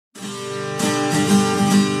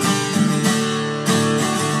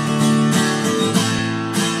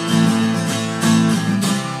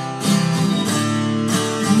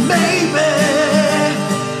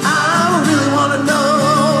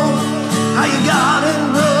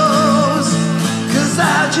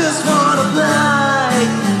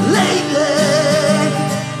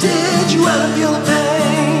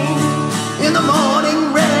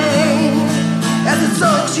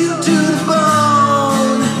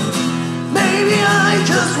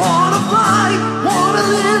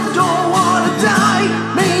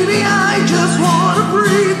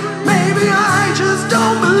Maybe I just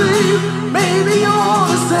don't believe. Maybe you're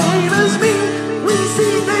the same as me. We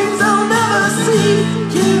see things I'll never see.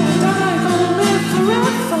 You and I gonna live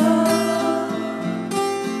forever.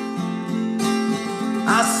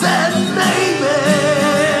 I said maybe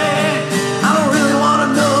I don't really wanna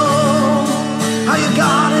know how you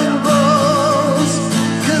got in rose,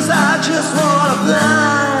 'cause I just wanna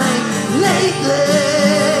fly.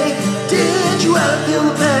 Lately, did you ever feel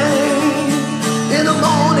the pain in the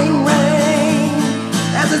morning rain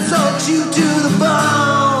as it soaks you to the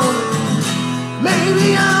bone? Maybe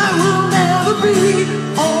I will never be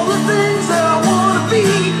all the things that I wanna be.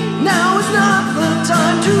 Now is not the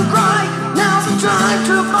time to cry. Now's the time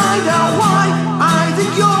to find out why. I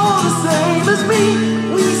think you're the same as me.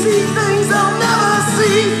 We see things I'll never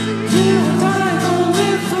see. You and I gonna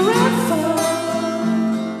live forever.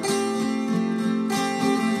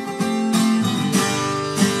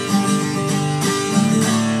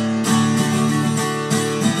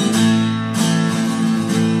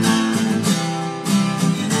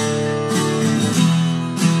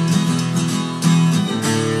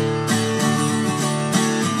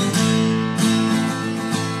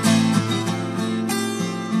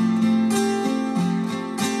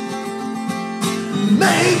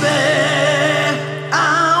 Maybe I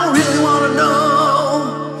don't really wanna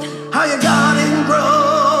know how you got in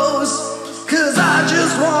gross, 'cause I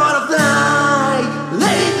just wanna fly.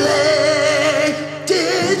 Lately,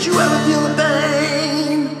 did you ever feel the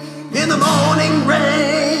pain in the morning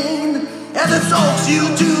rain as it soaks you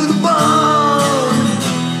to the bone?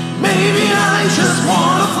 Maybe I just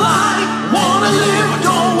wanna fly, wanna live,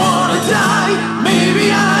 don't wanna die. Maybe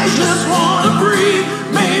I just wanna breathe.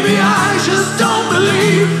 Maybe I just don't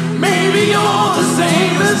believe. Maybe you're the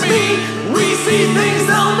same as me. We see things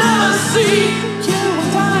I'll never see. You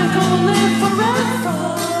and I gonna live forever.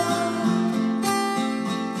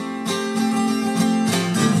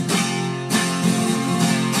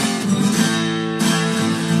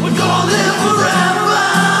 We're gonna live forever.